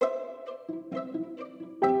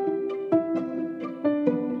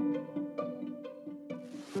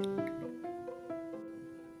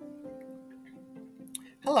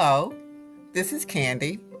Hello, this is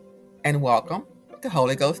Candy, and welcome to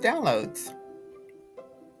Holy Ghost Downloads.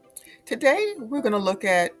 Today, we're going to look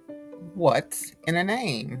at what's in a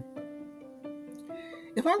name.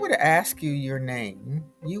 If I were to ask you your name,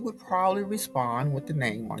 you would probably respond with the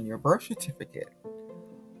name on your birth certificate,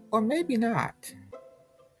 or maybe not.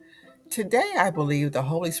 Today, I believe the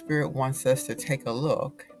Holy Spirit wants us to take a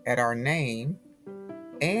look at our name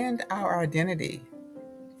and our identity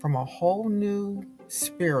from a whole new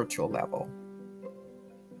spiritual level.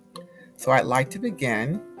 So I'd like to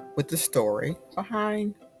begin with the story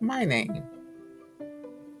behind my name.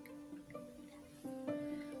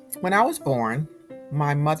 When I was born,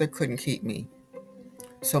 my mother couldn't keep me,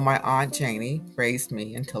 so my Aunt Janie raised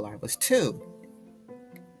me until I was 2.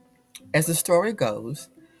 As the story goes,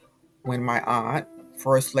 when my aunt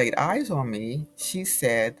first laid eyes on me, she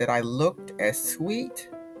said that I looked as sweet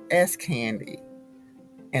as candy,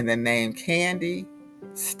 and the name Candy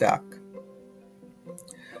stuck.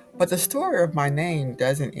 But the story of my name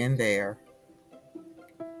doesn't end there.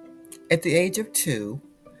 At the age of 2,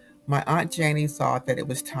 my Aunt Janie thought that it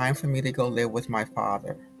was time for me to go live with my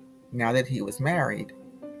father, now that he was married.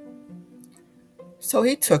 So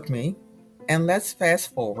he took me, and let's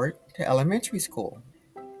fast forward to elementary school.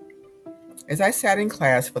 As I sat in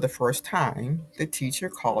class for the first time, the teacher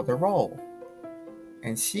called the roll,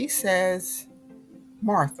 and she says,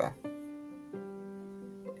 "Martha,"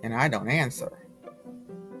 and I don't answer.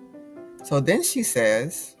 So then she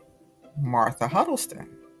says, "Martha Huddleston,"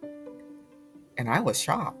 and I was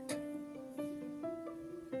shocked.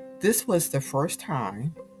 This was the first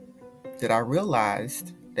time that I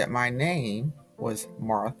realized that my name was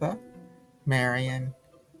Martha Marion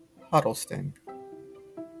Huddleston.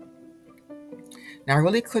 Now, I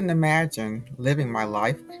really couldn't imagine living my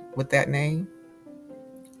life with that name.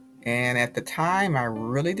 And at the time, I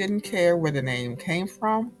really didn't care where the name came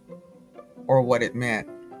from or what it meant.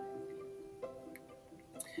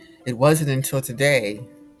 It wasn't until today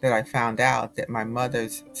that I found out that my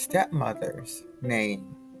mother's stepmother's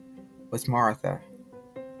name was Martha,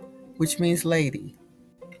 which means lady,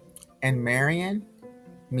 and Marion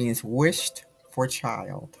means wished for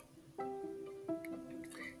child.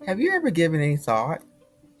 Have you ever given any thought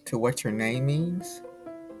to what your name means?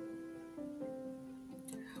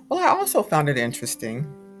 Well, I also found it interesting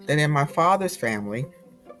that in my father's family,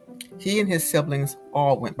 he and his siblings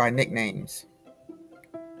all went by nicknames.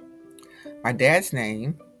 My dad's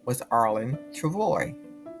name was Arlen Travoy,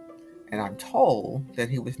 and I'm told that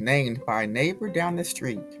he was named by a neighbor down the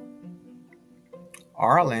street.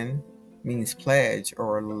 Arlen means pledge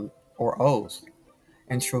or oath,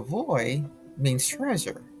 and Travoy means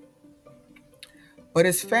treasure. But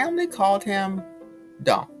his family called him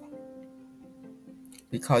Dump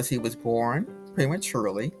because he was born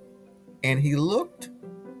prematurely and he looked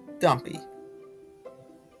dumpy.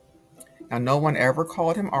 Now, no one ever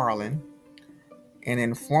called him Arlen, and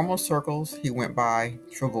in formal circles, he went by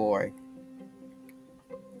Travoy.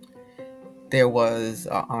 There was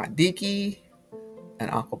Aunt Dickie,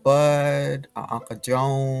 and Uncle Bud, Uncle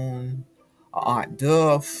Joan, Aunt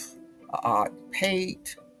Duff, Aunt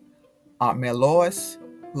Pate, Aunt Melois,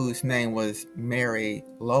 whose name was Mary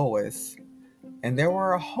Lois, and there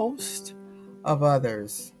were a host of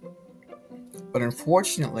others. But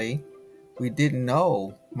unfortunately, we didn't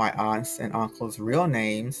know my aunts and uncles' real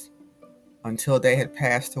names until they had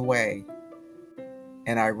passed away,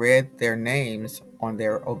 and I read their names on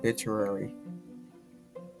their obituary.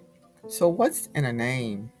 So what's in a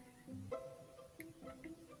name?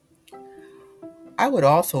 I would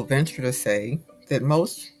also venture to say that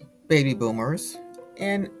most baby boomers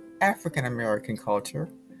in African American culture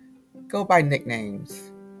go by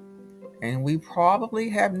nicknames. And we probably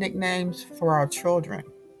have nicknames for our children.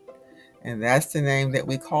 And that's the name that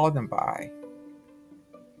we call them by.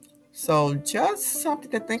 So just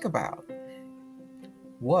something to think about.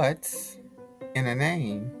 What's in a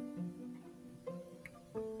name?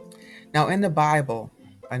 Now, in the Bible,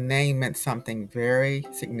 a name meant something very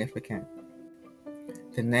significant.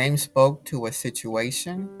 The name spoke to a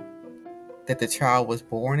situation that the child was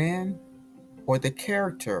born in or the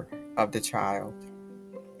character of the child.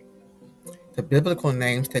 The biblical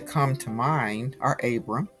names that come to mind are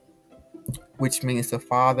Abram, which means the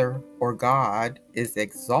Father or God is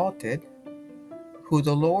exalted, who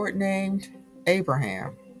the Lord named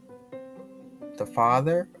Abraham, the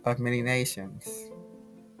father of many nations,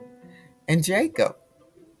 and Jacob,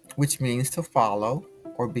 which means to follow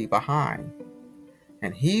or be behind.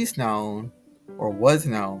 And he's known or was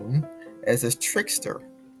known as a trickster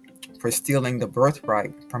for stealing the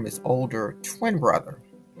birthright from his older twin brother.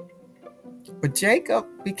 But Jacob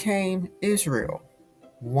became Israel,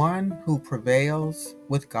 one who prevails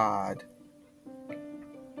with God.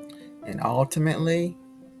 And ultimately,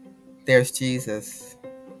 there's Jesus,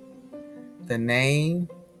 the name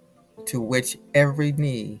to which every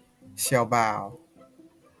knee shall bow,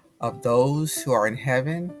 of those who are in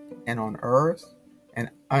heaven and on earth and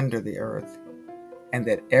under the earth, and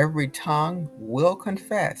that every tongue will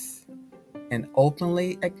confess and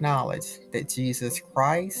openly acknowledge that Jesus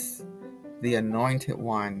Christ, the Anointed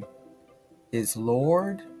One, is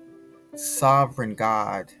Lord, sovereign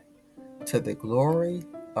God, to the glory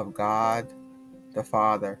of God the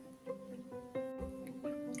Father.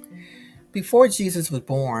 Before Jesus was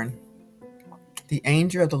born, the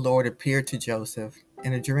angel of the Lord appeared to Joseph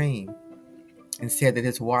in a dream and said that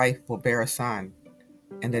his wife will bear a son,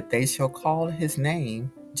 and that they shall call his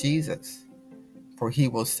name Jesus, for he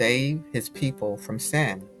will save his people from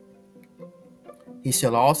sin. He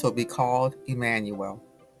shall also be called Emmanuel,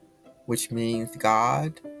 which means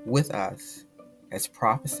God with us, as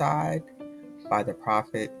prophesied by the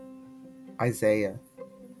prophet Isaiah.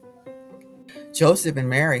 Joseph and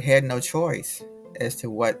Mary had no choice as to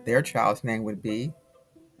what their child's name would be.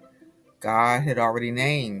 God had already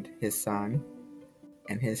named his son,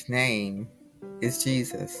 and his name is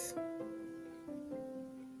Jesus.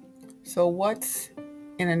 So, what's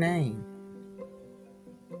in a name?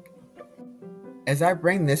 As I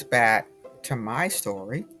bring this back to my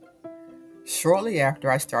story, shortly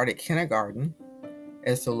after I started kindergarten,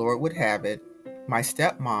 as the Lord would have it, my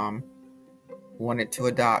stepmom wanted to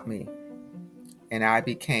adopt me, and I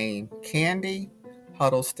became Candy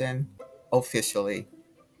Huddleston officially.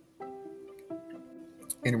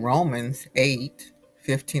 In Romans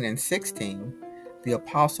 8:15 and 16, the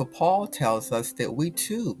Apostle Paul tells us that we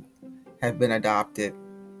too have been adopted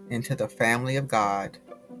into the family of God.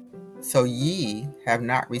 So ye have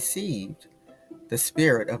not received the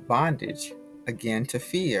spirit of bondage again to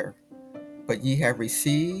fear, but ye have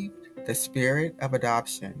received the spirit of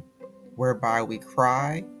adoption, whereby we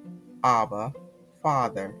cry, Abba,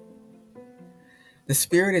 Father. The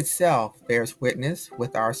Spirit itself bears witness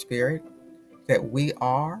with our spirit that we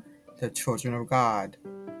are the children of God.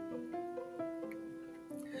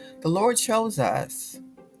 The Lord chose us.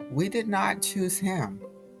 We did not choose him.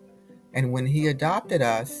 And when he adopted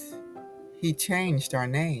us, he changed our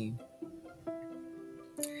name.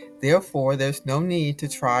 Therefore, there's no need to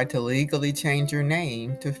try to legally change your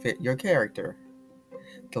name to fit your character.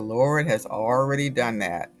 The Lord has already done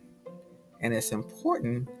that. And it's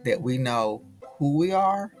important that we know who we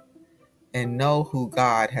are and know who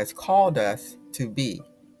God has called us to be.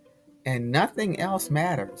 And nothing else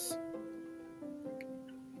matters.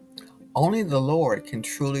 Only the Lord can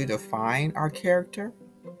truly define our character.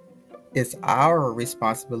 It's our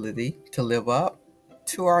responsibility to live up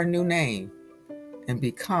to our new name and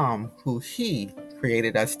become who he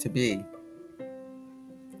created us to be.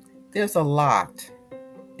 There's a lot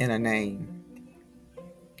in a name.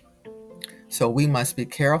 So we must be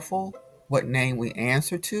careful what name we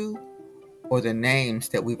answer to or the names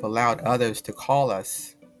that we've allowed others to call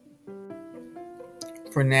us.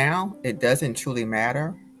 For now, it doesn't truly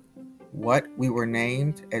matter what we were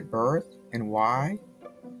named at birth and why.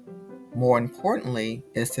 More importantly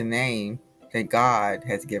is the name that God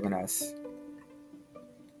has given us.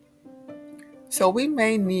 So we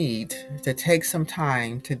may need to take some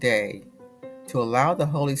time today to allow the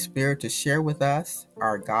Holy Spirit to share with us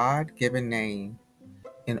our God-given name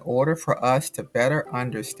in order for us to better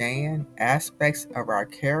understand aspects of our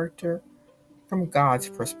character from God's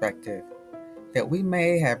perspective that we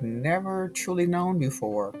may have never truly known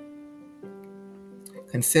before.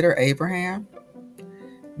 Consider Abraham.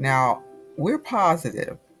 Now, we're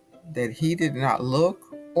positive that he did not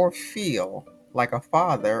look or feel like a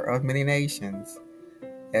father of many nations,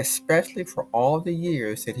 especially for all the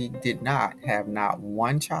years that he did not have not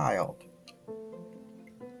one child.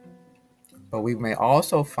 But we may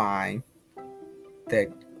also find that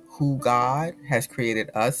who God has created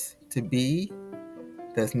us to be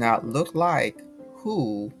does not look like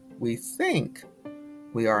who we think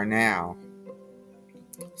we are now.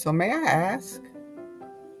 So may I ask,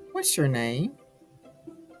 what's your name?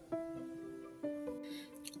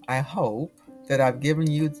 I hope that I've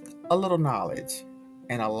given you a little knowledge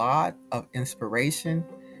and a lot of inspiration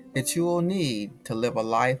that you will need to live a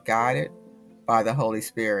life guided by the Holy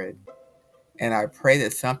Spirit. And I pray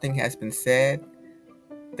that something has been said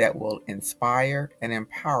that will inspire and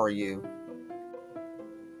empower you.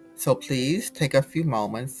 So please take a few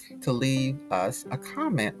moments to leave us a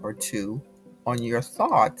comment or two on your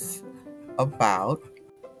thoughts about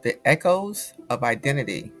the echoes of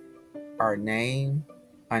identity, our name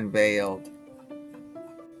unveiled.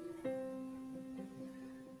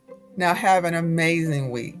 Now, have an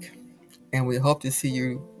amazing week, and we hope to see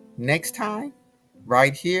you next time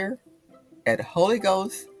right here at Holy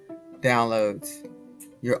Ghost Downloads,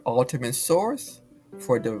 your ultimate source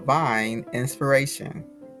for divine inspiration.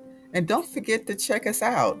 And don't forget to check us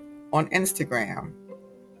out on Instagram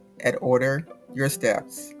at Order Your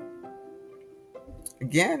Steps.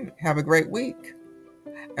 Again, have a great week,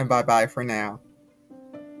 and bye-bye for now.